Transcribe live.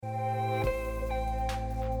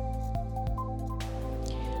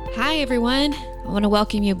Hi, everyone. I want to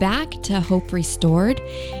welcome you back to Hope Restored.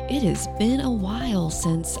 It has been a while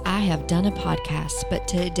since I have done a podcast, but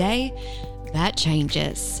today that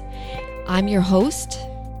changes. I'm your host,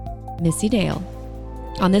 Missy Dale.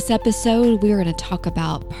 On this episode, we are going to talk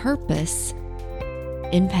about purpose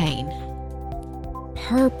in pain.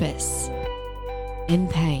 Purpose in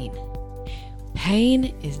pain.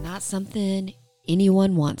 Pain is not something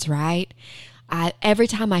anyone wants, right? Every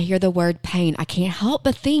time I hear the word pain, I can't help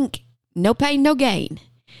but think, no pain, no gain.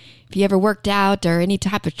 If you ever worked out or any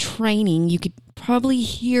type of training, you could probably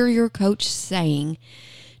hear your coach saying,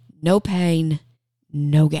 no pain,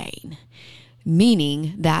 no gain.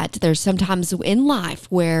 Meaning that there's sometimes in life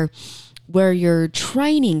where you're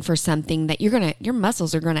training for something that your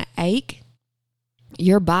muscles are gonna ache,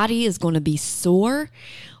 your body is gonna be sore,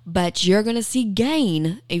 but you're gonna see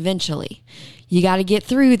gain eventually. You got to get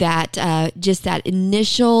through that, just that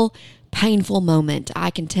initial painful moment. I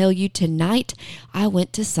can tell you tonight, I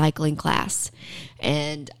went to cycling class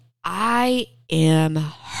and I am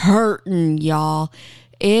hurting, y'all.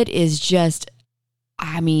 It is just,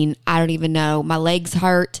 I don't even know. My legs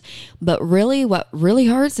hurt, but really what really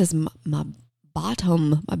hurts is my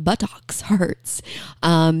buttocks hurts.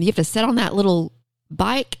 You have to sit on that little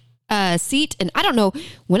bike seat. And I don't know,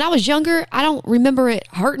 when I was younger, I don't remember it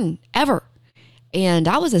hurting ever. And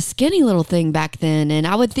I was a skinny little thing back then, and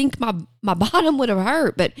I would think my bottom would have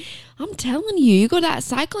hurt. But I'm telling you, you go to that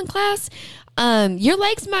cycling class, your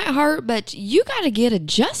legs might hurt, but you got to get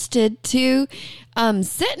adjusted to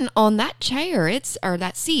sitting on that chair. Or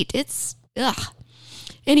that seat. It's ugh.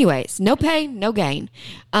 Anyways, no pain, no gain.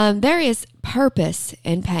 There is purpose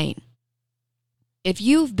in pain. If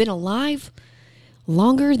you've been alive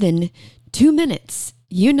longer than 2 minutes,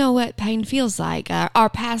 you know what pain feels like. Our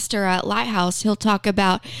pastor at Lighthouse, he'll talk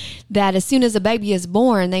about that as soon as a baby is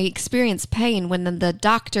born, they experience pain when the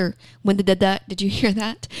doctor, did you hear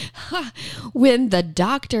that? When the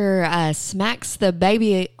doctor smacks the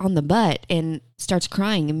baby on the butt and starts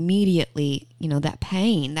crying immediately, that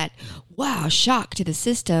pain, that wow, shock to the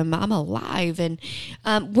system, I'm alive. And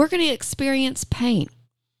we're going to experience pain.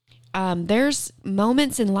 There's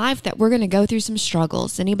moments in life that we're going to go through some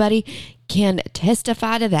struggles. Anybody can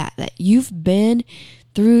testify to that you've been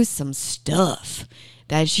through some stuff,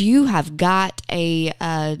 that you have got a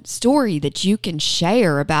story that you can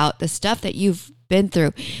share about the stuff that you've been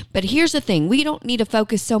through. But here's the thing. We don't need to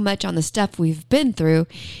focus so much on the stuff we've been through,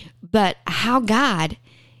 but how God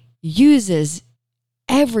uses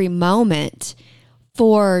every moment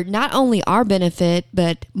for not only our benefit,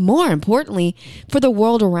 but more importantly, for the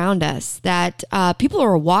world around us, that people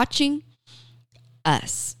are watching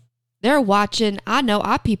us. They're watching. I know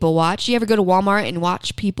our people watch. You ever go to Walmart and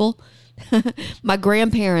watch people? My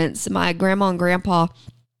grandparents, my grandma and grandpa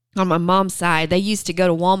on my mom's side, they used to go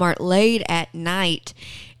to Walmart late at night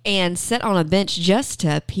and sit on a bench just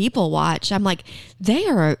to people watch. I'm like, they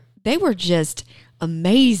were just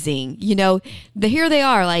amazing. Here they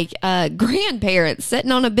are, like grandparents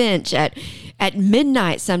sitting on a bench at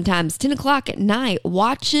midnight, sometimes 10 o'clock at night,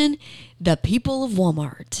 watching the people of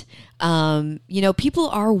Walmart. People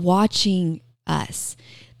are watching us.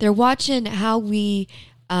 They're watching how we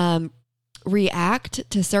react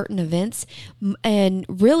to certain events. And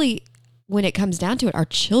really, when it comes down to it, our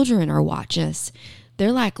children are watching us.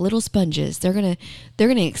 They're like little sponges. They're gonna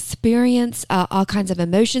experience all kinds of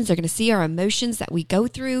emotions. They're gonna see our emotions that we go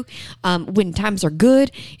through when times are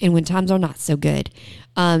good and when times are not so good.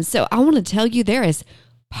 So I want to tell you, there is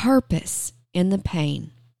purpose in the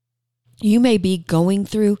pain. You may be going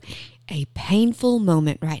through a painful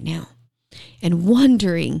moment right now and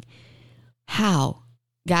wondering how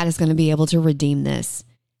God is going to be able to redeem this,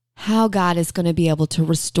 how God is going to be able to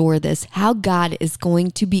restore this, how God is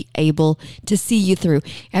going to be able to see you through.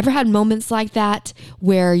 Ever had moments like that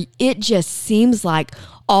where it just seems like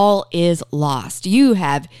all is lost? You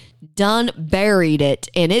have buried it,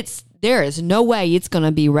 and there is no way it's going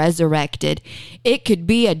to be resurrected. It could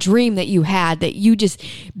be a dream that you had, that you just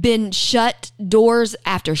been shut doors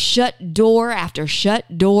after shut door after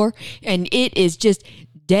shut door, and it is just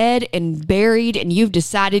dead and buried, and you've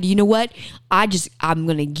decided, you know what? I'm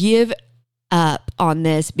going to give up on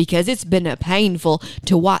this because it's been painful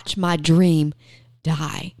to watch my dream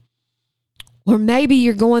die. Or maybe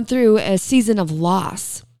you're going through a season of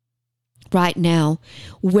loss right now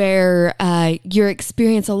where you're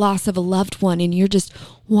experiencing a loss of a loved one, and you're just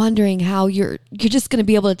wondering how you're just going to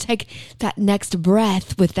be able to take that next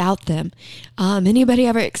breath without them. Anybody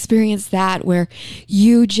ever experienced that, where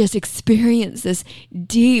you just experience this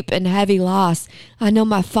deep and heavy loss? I know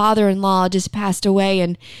my father-in-law just passed away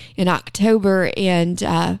in October,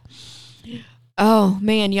 and oh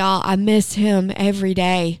man, y'all, I miss him every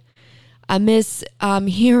day. I miss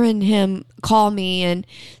hearing him call me and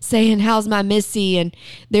saying, how's my Missy? And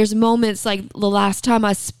there's moments like the last time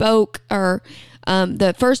I spoke, or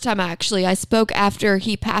the first time I spoke after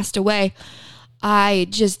he passed away, I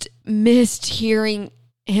just missed hearing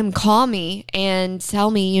him call me and tell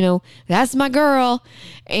me, that's my girl,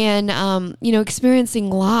 and, experiencing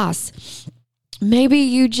loss. Maybe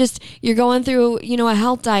you're going through, a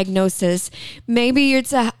health diagnosis. Maybe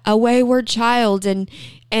it's a wayward child, and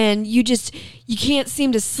you can't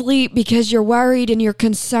seem to sleep because you're worried and you're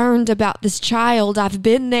concerned about this child. I've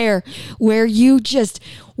been there, where you just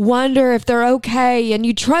wonder if they're okay, and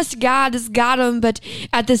you trust God has got them, but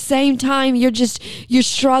at the same time you're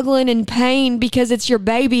struggling in pain because it's your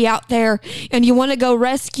baby out there, and you want to go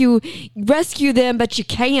rescue them, but you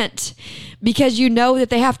can't, because you know that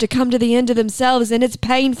they have to come to the end of themselves, and it's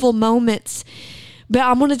painful moments. But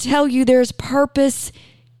I'm going to tell you, there's purpose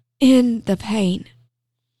in the pain.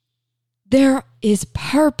 There is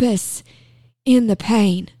purpose in the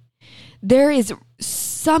pain. There is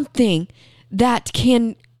something that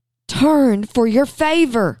can turn for your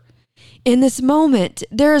favor in this moment.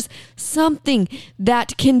 There's something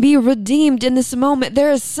that can be redeemed in this moment.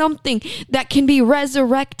 There is something that can be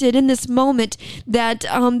resurrected in this moment, that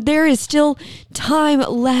there is still time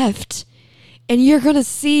left. And you're going to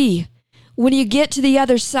see when you get to the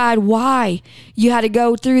other side why you had to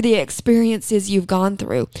go through the experiences you've gone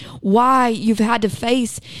through, why you've had to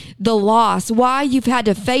face the loss, why you've had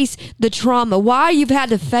to face the trauma, why you've had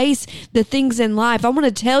to face the things in life. I want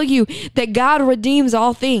to tell you that God redeems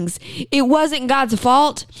all things. It wasn't God's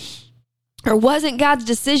fault, or wasn't God's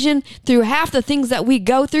decision through half the things that we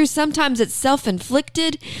go through. Sometimes it's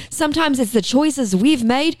self-inflicted. Sometimes it's the choices we've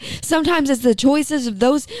made. Sometimes it's the choices of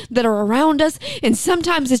those that are around us. And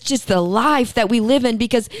sometimes it's just the life that we live in,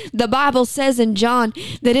 because the Bible says in John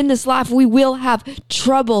that in this life we will have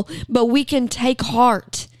trouble, but we can take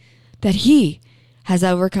heart that He has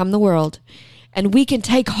overcome the world. And we can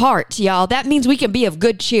take heart, y'all. That means we can be of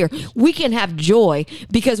good cheer. We can have joy,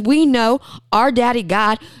 because we know our daddy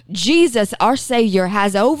God, Jesus, our Savior,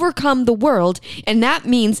 has overcome the world. And that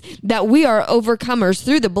means that we are overcomers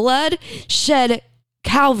through the blood shed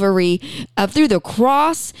Calvary, through the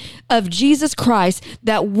cross of Jesus Christ,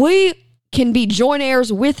 that we can be joint heirs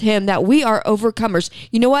with Him, that we are overcomers.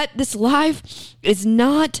 You know what? This life is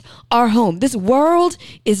not our home. This world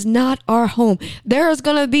is not our home. There is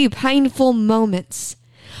going to be painful moments.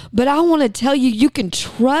 But I want to tell you, you can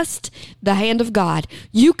trust the hand of God.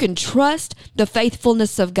 You can trust the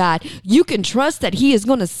faithfulness of God. You can trust that He is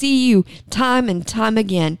going to see you time and time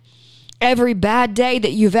again. Every bad day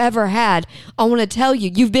that you've ever had, I want to tell you,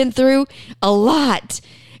 you've been through a lot.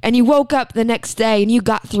 And you woke up the next day and you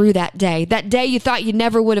got through that day. That day you thought you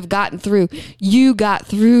never would have gotten through. You got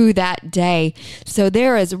through that day. So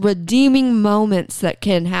there is redeeming moments that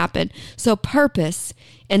can happen. So purpose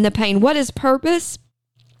in the pain. What is purpose?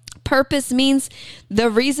 Purpose means the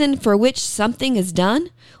reason for which something is done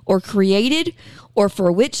or created, or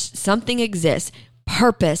for which something exists.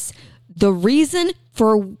 Purpose. The reason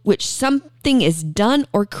for which something is done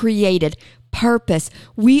or created. Purpose.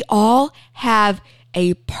 We all have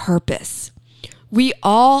a purpose. We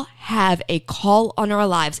all have a call on our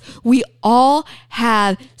lives. We all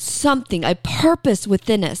have something, a purpose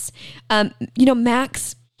within us.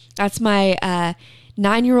 Max, that's my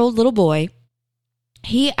 9-year-old little boy.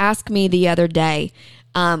 He asked me the other day,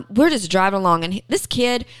 we're just driving along, and this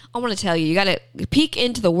kid, I want to tell you, you got to peek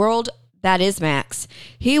into the world that is Max.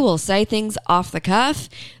 He will say things off the cuff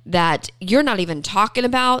that you're not even talking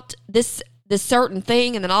about this certain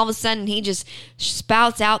thing, and then all of a sudden he just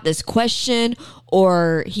spouts out this question,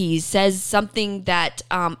 or he says something that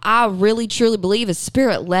I really truly believe is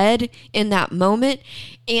spirit led in that moment.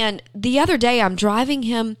 And the other day I'm driving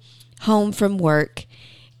him home from work,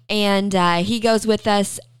 and he goes with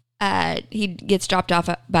us. He gets dropped off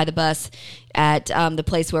by the bus at the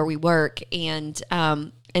place where we work, and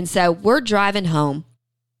so we're driving home,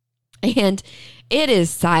 and it is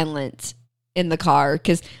silent in the car,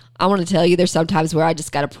 because I want to tell you, there's sometimes where I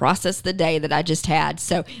just got to process the day that I just had.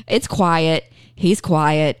 So it's quiet. He's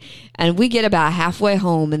quiet. And we get about halfway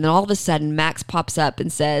home, and then all of a sudden Max pops up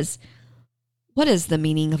and says, "What is the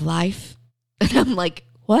meaning of life?" And I'm like,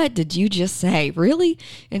 "What did you just say? Really?"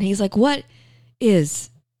 And he's like, "What is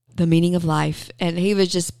the meaning of life?" And he was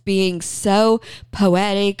just being so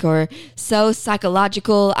poetic or so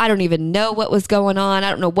psychological. I don't even know what was going on. I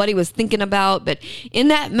don't know what he was thinking about, but in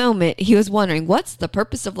that moment he was wondering, what's the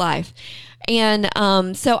purpose of life? And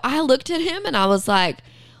so I looked at him and I was like,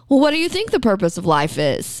 well, what do you think the purpose of life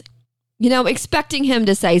is? expecting him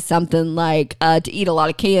to say something like to eat a lot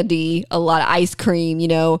of candy, a lot of ice cream,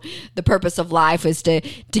 the purpose of life is to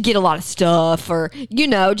get a lot of stuff, or,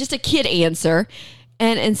 just a kid answer.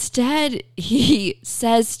 And instead, he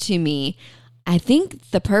says to me, I think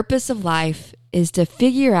the purpose of life is to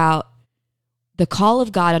figure out the call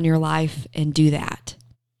of God on your life and do that.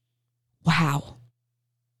 Wow.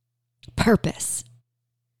 Purpose.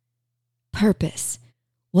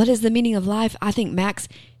 What is the meaning of life? I think Max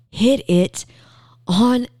hit it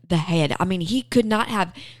on the head. I mean, he could not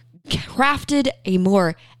have crafted a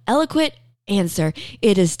more eloquent answer.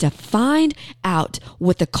 It is to find out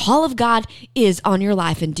what the call of God is on your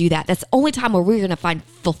life and do that. That's the only time where we're going to find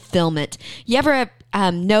fulfillment. You ever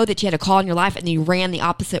know that you had a call in your life and you ran the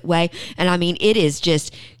opposite way? And I mean, it is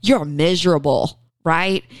just, you're miserable,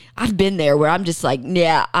 right? I've been there where I'm just like,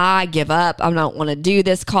 yeah, I give up. I don't want to do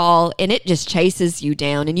this call. And it just chases you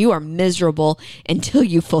down and you are miserable until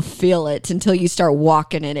you fulfill it, until you start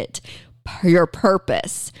walking in it, your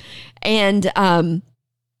purpose. And,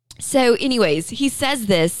 so anyways, he says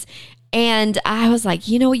this, and I was like,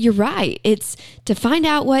 you're right. It's to find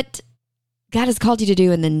out what God has called you to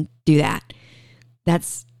do and then do that.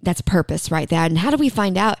 That's purpose right there. And how do we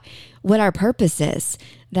find out what our purpose is?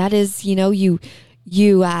 That is, you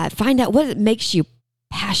find out what makes you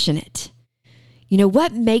passionate.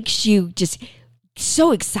 What makes you just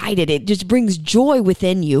so excited. It just brings joy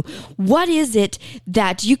within you. What is it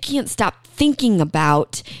that you can't stop thinking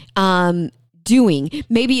about, doing?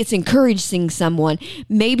 Maybe it's encouraging someone.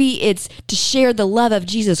 Maybe it's to share the love of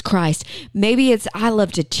Jesus Christ. Maybe it's, I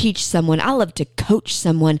love to teach someone. I love to coach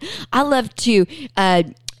someone. I love to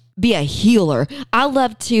be a healer. I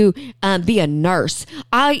love to be a nurse.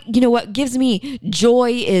 What gives me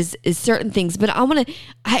joy is certain things, but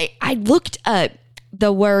I looked up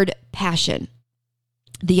the word passion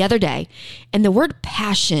the other day, and the word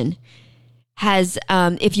passion has,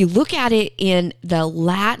 if you look at it in the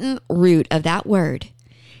Latin root of that word,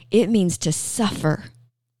 it means to suffer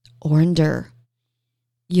or endure.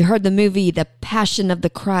 You heard the movie, The Passion of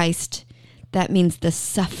the Christ. That means the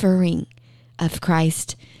suffering of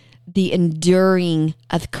Christ, the enduring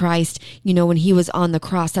of Christ. When he was on the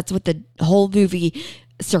cross, that's what the whole movie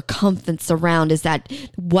circumference around is, that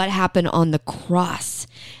what happened on the cross.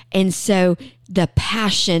 And so the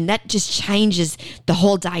passion, that just changes the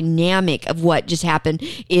whole dynamic of what just happened.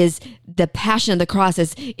 Is the passion of the cross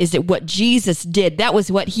is that what Jesus did, that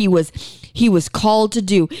was what he was called to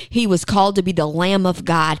do. He was called to be the Lamb of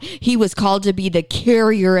God. He was called to be the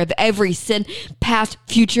carrier of every sin, past,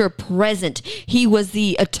 future, present. He was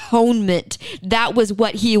the atonement. That was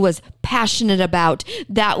what he was passionate about.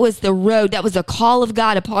 That was the road. That was the call of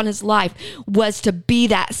God upon his life, was to be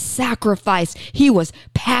that sacrifice. He was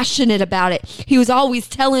passionate about it. He was always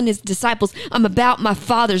telling his disciples, I'm about my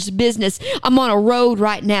Father's business. I'm on a road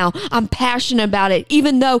right now. I'm passionate about it.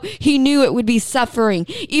 Even though he knew it would be suffering,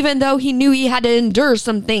 even though he knew he had to endure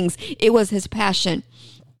some things, it was his passion.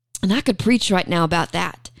 And I could preach right now about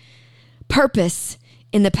that. Purpose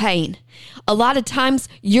in the pain. A lot of times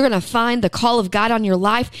you're going to find the call of God on your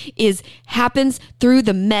life happens through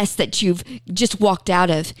the mess that you've just walked out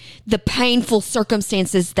of, the painful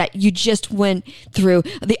circumstances that you just went through,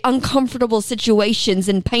 the uncomfortable situations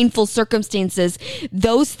and painful circumstances.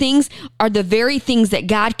 Those things are the very things that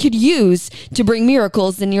God could use to bring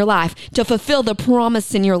miracles in your life, to fulfill the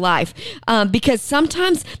promise in your life. Because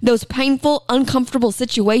sometimes those painful, uncomfortable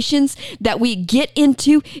situations that we get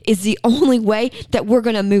into is the only way that we're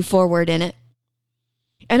going to move forward in it.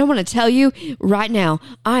 And I want to tell you right now,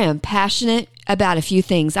 I am passionate about a few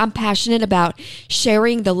things. I'm passionate about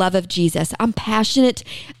sharing the love of Jesus. I'm passionate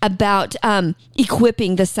about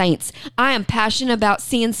equipping the saints. I am passionate about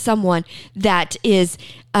seeing someone that is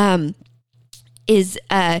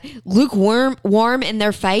lukewarm in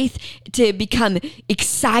their faith to become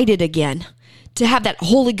excited again, to have that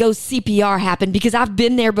Holy Ghost CPR happen, because I've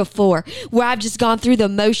been there before where I've just gone through the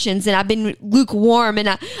motions and I've been lukewarm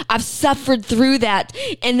and I've suffered through that.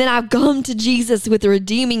 And then I've come to Jesus with the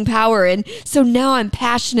redeeming power. And so now I'm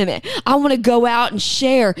passionate. I want to go out and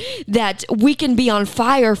share that we can be on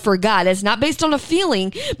fire for God. It's not based on a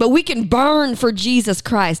feeling, but we can burn for Jesus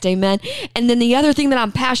Christ. Amen. And then the other thing that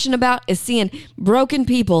I'm passionate about is seeing broken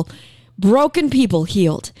people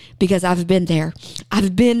healed, because I've been there.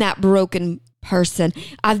 I've been that broken person.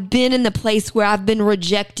 I've been in the place where I've been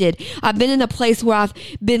rejected. I've been in the place where I've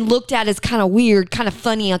been looked at as kind of weird, kind of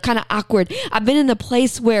funny, kind of awkward. I've been in the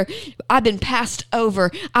place where I've been passed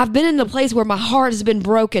over. I've been in the place where my heart has been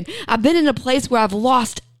broken. I've been in a place where I've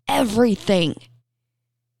lost everything.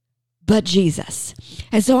 but Jesus.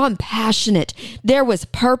 And so I'm passionate. There was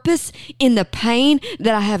purpose in the pain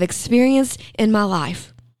that I have experienced in my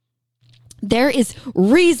life. There is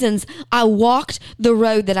reasons I walked the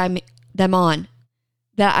road that I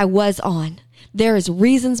was on. There is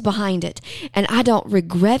reasons behind it, and I don't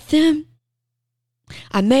regret them.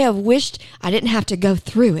 I may have wished I didn't have to go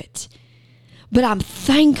through it, but I'm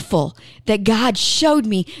thankful that God showed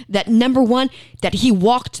me that, number one, that he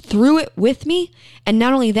walked through it with me. And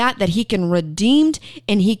not only that, that he can redeem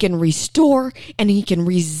and he can restore and he can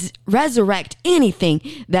resurrect anything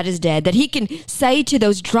that is dead. That he can say to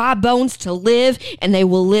those dry bones to live and they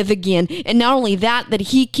will live again. And not only that, that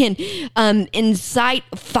he can incite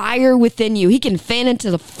fire within you. He can fan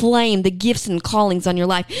into the flame the gifts and callings on your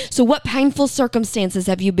life. So what painful circumstances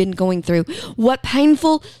have you been going through? What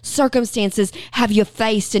painful circumstances have you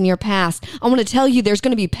faced in your past? I want to tell you there's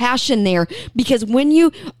going to be passion there, because when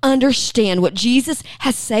you understand what Jesus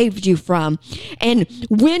has saved you from, and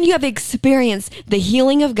when you have experienced the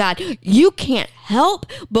healing of God, you can't help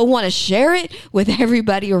but want to share it with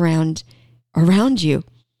everybody around you.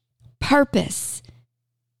 Purpose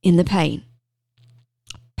in the pain.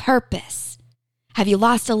 Purpose. Have you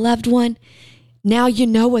lost a loved one? Now you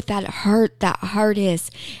know what that hurt is,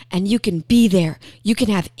 and you can be there. You can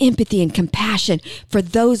have empathy and compassion for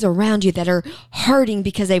those around you that are hurting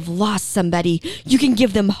because they've lost somebody. You can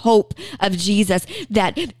give them hope of Jesus,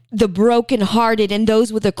 that the brokenhearted and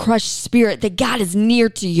those with a crushed spirit, that God is near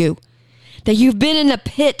to you, that you've been in a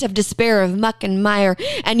pit of despair, of muck and mire,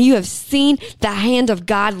 and you have seen the hand of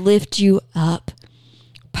God lift you up.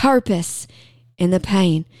 Purpose in the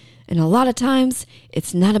pain. And a lot of times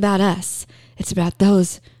it's not about us. It's about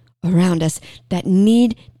those around us that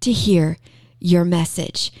need to hear your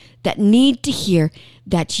message, that need to hear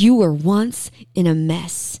that you were once in a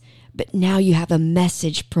mess, but now you have a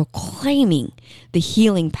message proclaiming the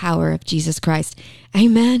healing power of Jesus Christ.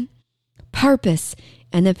 Amen. Purpose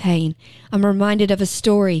and the pain. I'm reminded of a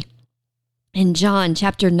story in John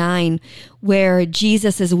chapter 9 where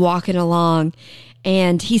Jesus is walking along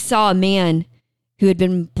and he saw a man who had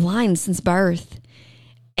been blind since birth.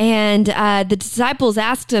 And the disciples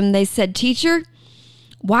asked him, they said, "Teacher,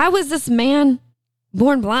 why was this man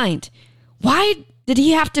born blind? Why did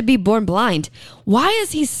he have to be born blind? Why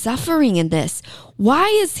is he suffering in this? Why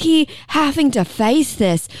is he having to face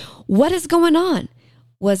this? What is going on?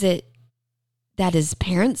 Was it that his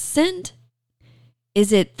parents sinned?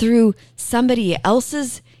 Is it through somebody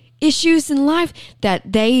else's issues in life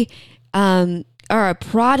that they are a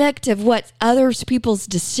product of what other people's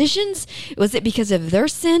decisions? Was it because of their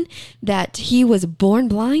sin that he was born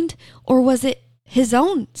blind? Or was it his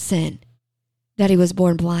own sin that he was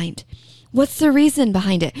born blind? What's the reason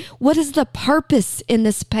behind it? What is the purpose in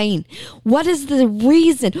this pain? What is the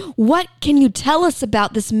reason? What can you tell us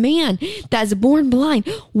about this man that is born blind?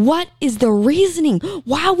 What is the reasoning?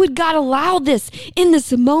 Why would God allow this in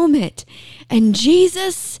this moment? And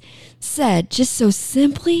Jesus said, just so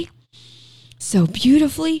simply, so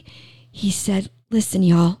beautifully, he said, listen,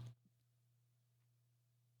 y'all,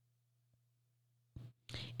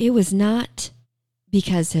 it was not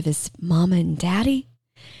because of his mama and daddy.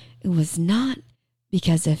 It was not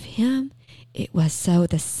because of him. It was so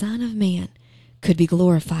the Son of Man could be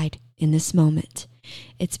glorified in this moment.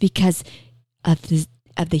 It's because of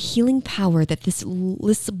the healing power that this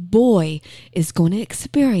boy is going to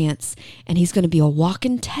experience, and he's going to be a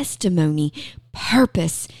walking testimony.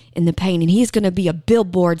 Purpose in the pain, and he's going to be a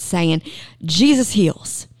billboard saying, Jesus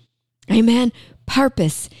heals. Amen.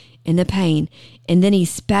 Purpose in the pain. And then he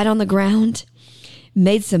spat on the ground,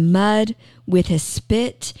 made some mud with his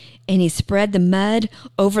spit, and he spread the mud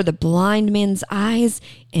over the blind man's eyes,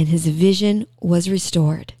 and his vision was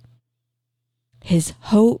restored. His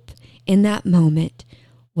hope in that moment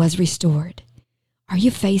was restored. Are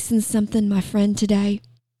you facing something, my friend, today?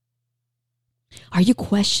 Are you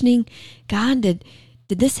questioning, God, did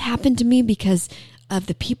this happen to me because of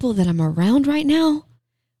the people that I'm around right now?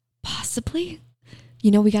 Possibly.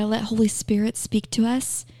 We got to let Holy Spirit speak to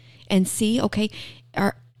us and see, okay,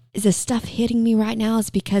 is this stuff hitting me right now is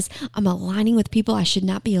because I'm aligning with people I should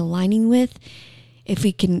not be aligning with? If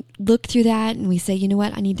we can look through that and we say, you know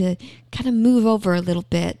what, I need to kind of move over a little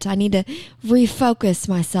bit. I need to refocus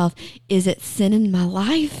myself. Is it sin in my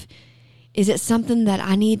life? Is it something that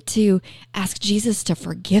I need to ask Jesus to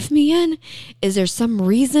forgive me in? Is there some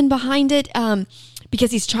reason behind it?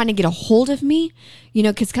 Because he's trying to get a hold of me?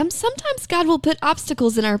 Because sometimes God will put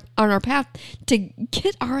obstacles on our path to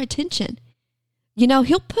get our attention.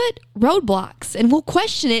 he'll put roadblocks and we'll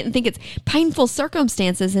question it and think it's painful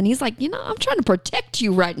circumstances. And he's like, I'm trying to protect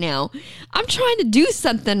you right now. I'm trying to do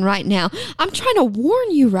something right now. I'm trying to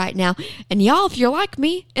warn you right now. And y'all, if you're like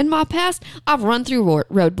me in my past, I've run through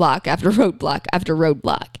roadblock after roadblock after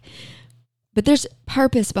roadblock. But there's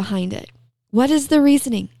purpose behind it. What is the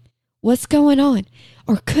reasoning? What's going on?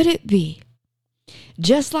 Or could it be,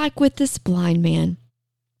 just like with this blind man,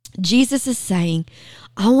 Jesus is saying,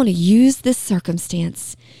 I want to use this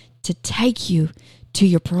circumstance to take you to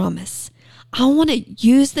your promise. I want to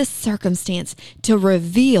use this circumstance to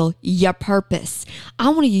reveal your purpose. I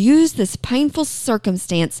want to use this painful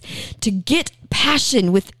circumstance to get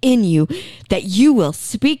passion within you that you will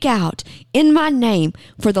speak out in my name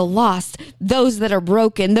for the lost, those that are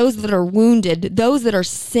broken, those that are wounded, those that are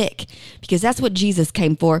sick, because that's what Jesus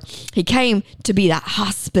came for. He came to be that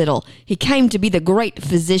hospital. He came to be the great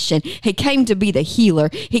physician. He came to be the healer.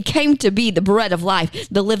 He came to be the bread of life,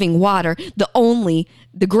 the living water,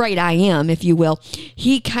 the great I am, if you will.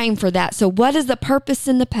 He came for that. So what is the purpose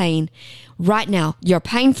in the pain? Right now, your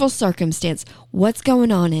painful circumstance, what's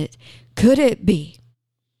going on in it? Could it be,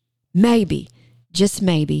 maybe, just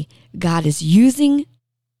maybe, God is using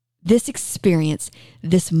this experience,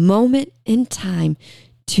 this moment in time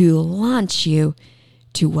to launch you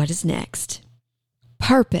to what is next?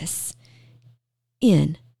 Purpose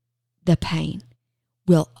in the pain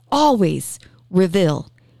will always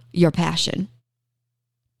reveal your passion,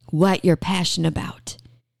 what you're passionate about.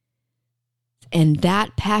 And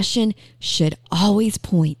that passion should always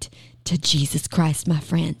point to Jesus Christ, my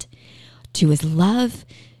friend, to his love,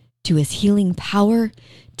 to his healing power,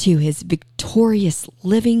 to his victorious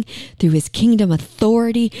living, through his kingdom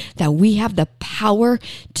authority, that we have the power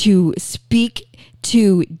to speak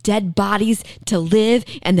to dead bodies to live,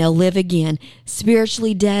 and they'll live again.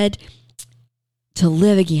 Spiritually dead to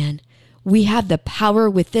live again. We have the power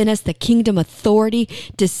within us, the kingdom authority,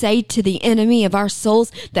 to say to the enemy of our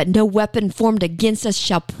souls that no weapon formed against us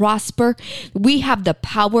shall prosper. We have the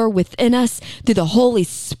power within us through the Holy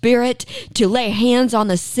Spirit to lay hands on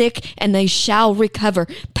the sick and they shall recover.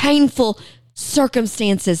 Painful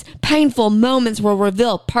circumstances, painful moments will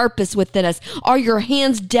reveal purpose within us. Are your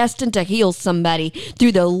hands destined to heal somebody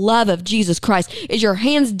through the love of Jesus Christ? Is your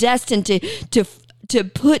hands destined to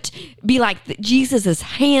be like Jesus'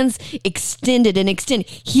 hands extended and extend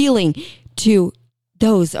healing to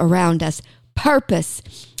those around us? Purpose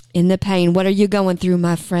in the pain. What are you going through,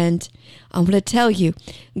 my friend? I'm going to tell you,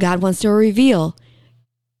 God wants to reveal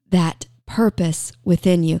that purpose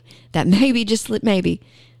within you. That maybe, just maybe,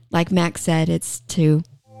 like Max said, it's to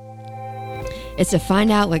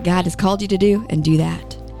find out what God has called you to do and do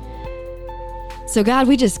that. So God,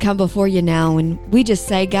 we just come before you now and we just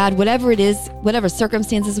say, God, whatever it is, whatever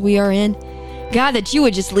circumstances we are in, God, that you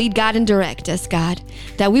would just lead, God, and direct us, God,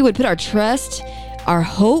 that we would put our trust, our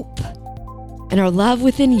hope, and our love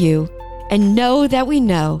within you, and know that we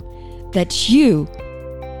know that you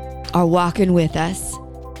are walking with us.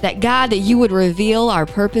 That God, that you would reveal our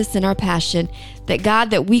purpose and our passion. That God,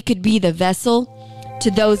 that we could be the vessel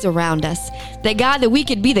to those around us. That God, that we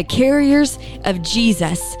could be the carriers of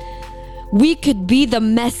Jesus. We could be the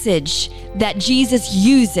message that Jesus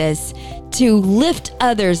uses to lift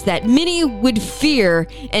others, that many would fear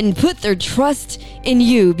and put their trust in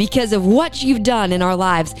you because of what you've done in our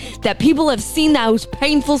lives. That people have seen those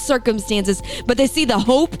painful circumstances, but they see the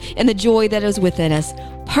hope and the joy that is within us.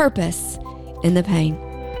 Purpose in the pain.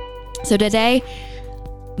 So today,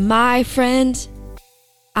 my friend,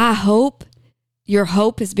 I hope your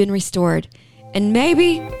hope has been restored. And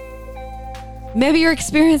maybe you're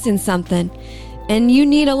experiencing something and you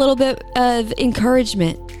need a little bit of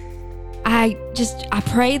encouragement. I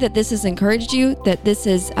pray that this has encouraged you, that this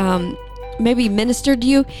has maybe ministered to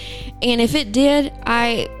you. And if it did,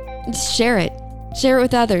 share it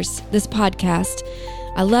with others, this podcast.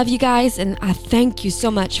 I love you guys, and I thank you so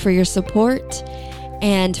much for your support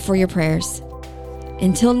and for your prayers.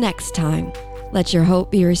 Until next time, let your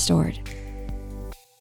hope be restored.